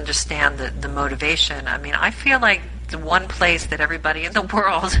certainly can understand the motivation. I mean, I feel like the one place that everybody in the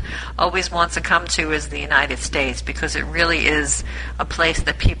world always wants to come to is the United States, because it really is a place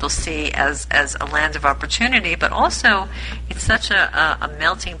that people see as a land of opportunity, but also it's such a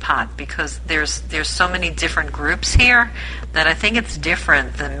melting pot, because there's so many different groups here that I think it's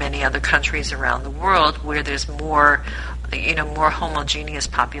different than many other countries around the world where there's more homogeneous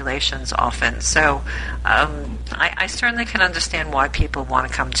populations often. So I certainly can understand why people want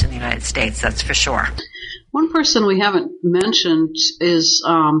to come to the United States, that's for sure. One person we haven't mentioned is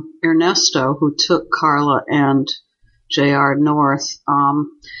Ernesto, who took Carla and J.R. North.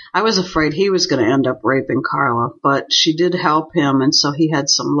 I was afraid he was going to end up raping Carla, but she did help him, and so he had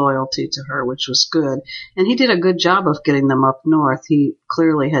some loyalty to her, which was good. And he did a good job of getting them up north. He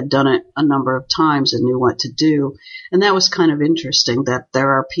clearly had done it a number of times and knew what to do. And that was kind of interesting, that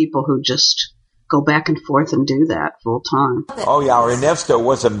there are people who just go back and forth and do that full time. Oh, yeah, Ernesto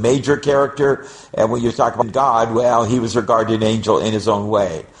was a major character, and when you talk about God, well, he was her guardian angel in his own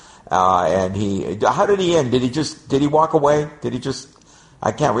way. And how did he end? Did he walk away?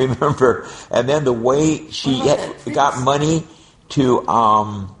 I can't remember. And then the way she got money to,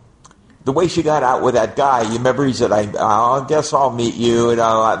 the way she got out with that guy, you remember he said, I guess I'll meet you,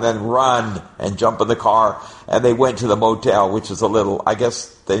 and then run and jump in the car. And they went to the motel, which is I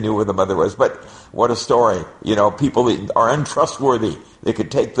guess they knew where the mother was. But what a story. People that are untrustworthy. They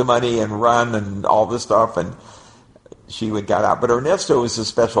could take the money and run and all this stuff, and she got out. But Ernesto was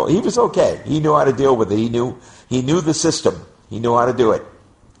special. He was okay. He knew how to deal with it. He knew the system. He knew how to do it.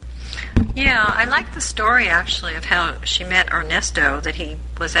 Yeah, I like the story, actually, of how she met Ernesto, that he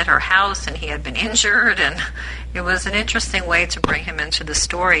was at her house and he had been injured, and it was an interesting way to bring him into the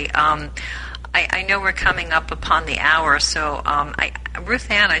story. I know we're coming up upon the hour, so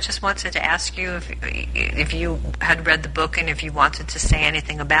Ruth Ann, I just wanted to ask you if you had read the book and if you wanted to say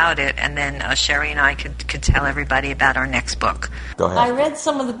anything about it, and then Sherry and I could tell everybody about our next book. Go ahead. I read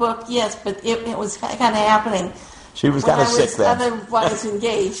some of the book, yes, but it was kind of happening. She was kind of sick then. Otherwise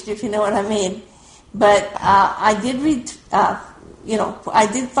engaged, if you know what I mean. But I did read, I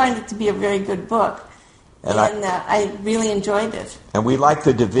did find it to be a very good book. And I really enjoyed it. And we like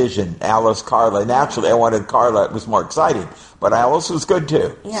the division, Alice, Carla. Naturally, I wanted Carla. It was more exciting. But Alice was good,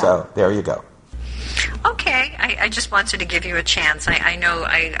 too. Yeah. So there you go. Okay, I just wanted to give you a chance. I know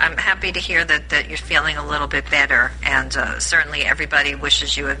I'm happy to hear that you're feeling a little bit better, and certainly everybody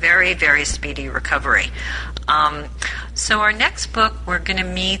wishes you a very, very speedy recovery. So our next book, we're going to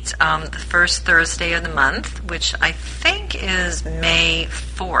meet the first Thursday of the month, which I think is May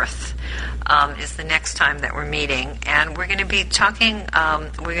 4th. Is the next time that we're meeting, and we're going to be talking,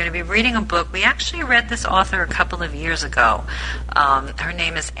 we're going to be reading a book. We actually read this author a couple of years ago. Her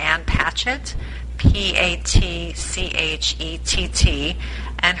name is Ann Patchett, Patchett,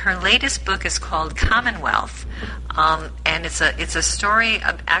 and her latest book is called Commonwealth. And it's a story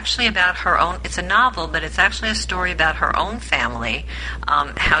actually about her own. It's a novel, but it's actually a story about her own family,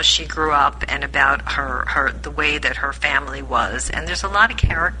 how she grew up, and about the way that her family was. And there's a lot of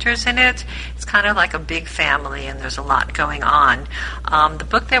characters in it. It's kind of like a big family, and there's a lot going on. The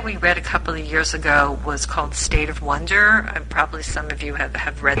book that we read a couple of years ago was called State of Wonder. Probably some of you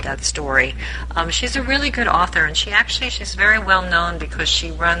have read that story. She's a really good author, and she's very well known because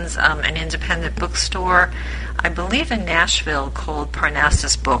she runs an independent bookstore, I believe in Nashville, called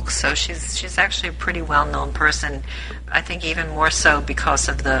Parnassus Books. So she's actually a pretty well-known person, I think even more so because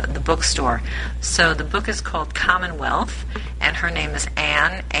of the bookstore. So the book is called Commonwealth, and her name is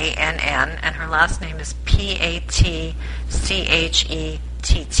Ann, A-N-N, and her last name is Patchett.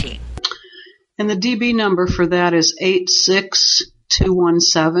 And the DB number for that is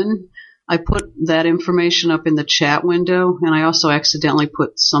 86217. I put that information up in the chat window, and I also accidentally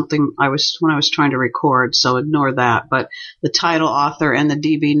put something when I was trying to record, so ignore that. But the title, author, and the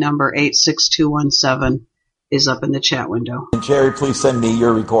DB number 86217 is up in the chat window. And Jerry, please send me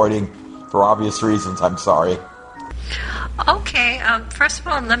your recording for obvious reasons. I'm sorry. Okay. First of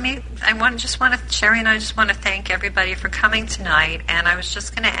all, Sherry and I just want to thank everybody for coming tonight. And I was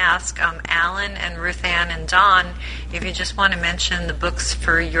just going to ask Alan and Ruth Ann and Don if you just want to mention the books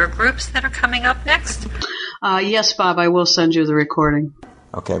for your groups that are coming up next. Yes, Bob, I will send you the recording.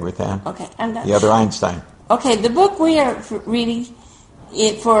 Okay, Ruth Ann. Okay, I'm done. The other Einstein. Okay, the book we are reading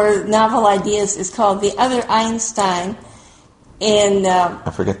for novel ideas is called The Other Einstein. And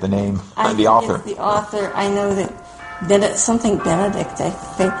I forget the name. The author. The author. I know that. Something Benedict, I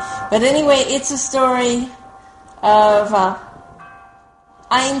think. But anyway, it's a story of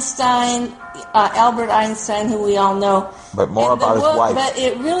Einstein, Albert Einstein, who we all know. But more about his wife. But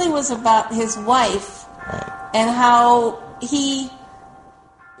it really was about his wife, right, and how he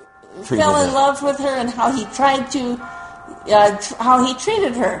fell in love with her, and how he tried to, how he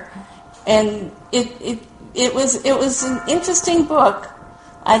treated her, and it was an interesting book.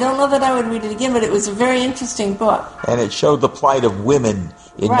 I don't know that I would read it again, but it was a very interesting book. And it showed the plight of women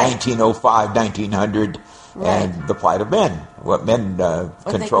in 1905, 1900, right, and the plight of men, what men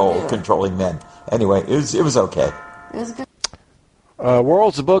controlling men. Anyway, it was okay. It was good.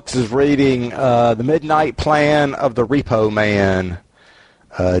 Worlds of Books is reading The Midnight Plan of the Repo Man,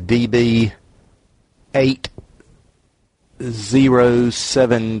 DB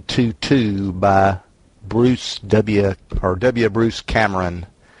 80722 by W. Bruce Cameron.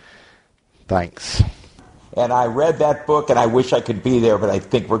 Thanks. And I read that book, and I wish I could be there, but I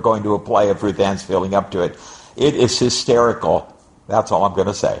think we're going to apply if Ruth Ann's feeling up to it. It is hysterical. That's all I'm going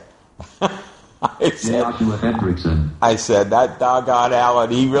to say. I said, that doggone Alan,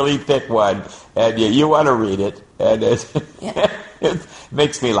 he really picked one, and you want to read it, and it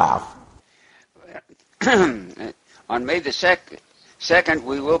makes me laugh. On May the 2nd,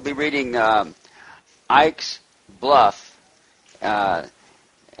 we will be reading Ike's Bluff,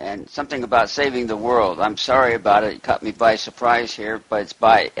 and something about saving the world. I'm sorry about it. It caught me by surprise here, but it's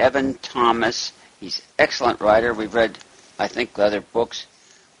by Evan Thomas. He's an excellent writer. We've read, I think, other books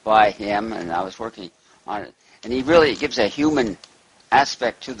by him, and I was working on it. And he really gives a human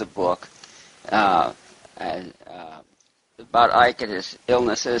aspect to the book about Ike and his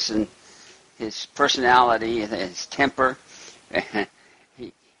illnesses and his personality and his temper.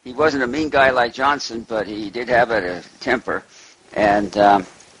 He wasn't a mean guy like Johnson, but he did have a temper. And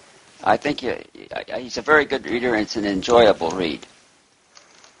I think he's a very good reader, and it's an enjoyable read.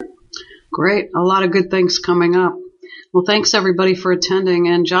 Great. A lot of good things coming up. Well, thanks everybody for attending.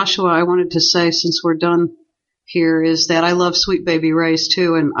 And Joshua, I wanted to say, since we're done here, is that I love Sweet Baby Ray's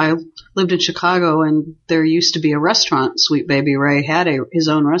too. And I lived in Chicago, and there used to be a restaurant. Sweet Baby Ray had his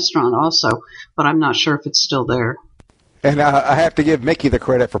own restaurant also, but I'm not sure if it's still there. And I have to give Mickey the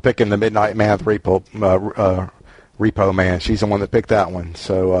credit for picking the Midnight Man repo Repo Man. She's the one that picked that one.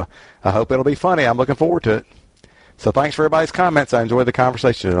 So I hope it'll be funny. I'm looking forward to it. So thanks for everybody's comments. I enjoyed the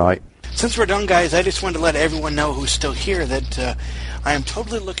conversation tonight. Since we're done, guys, I just wanted to let everyone know who's still here that I am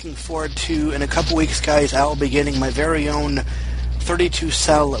totally looking forward to, in a couple weeks, guys, I'll be getting my very own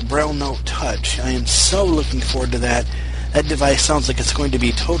 32-cell Braille Note Touch. I am so looking forward to that. That device sounds like it's going to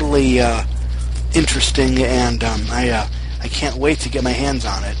be totally interesting, and I can't wait to get my hands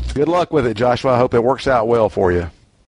on it. Good luck with it, Joshua. I hope it works out well for you.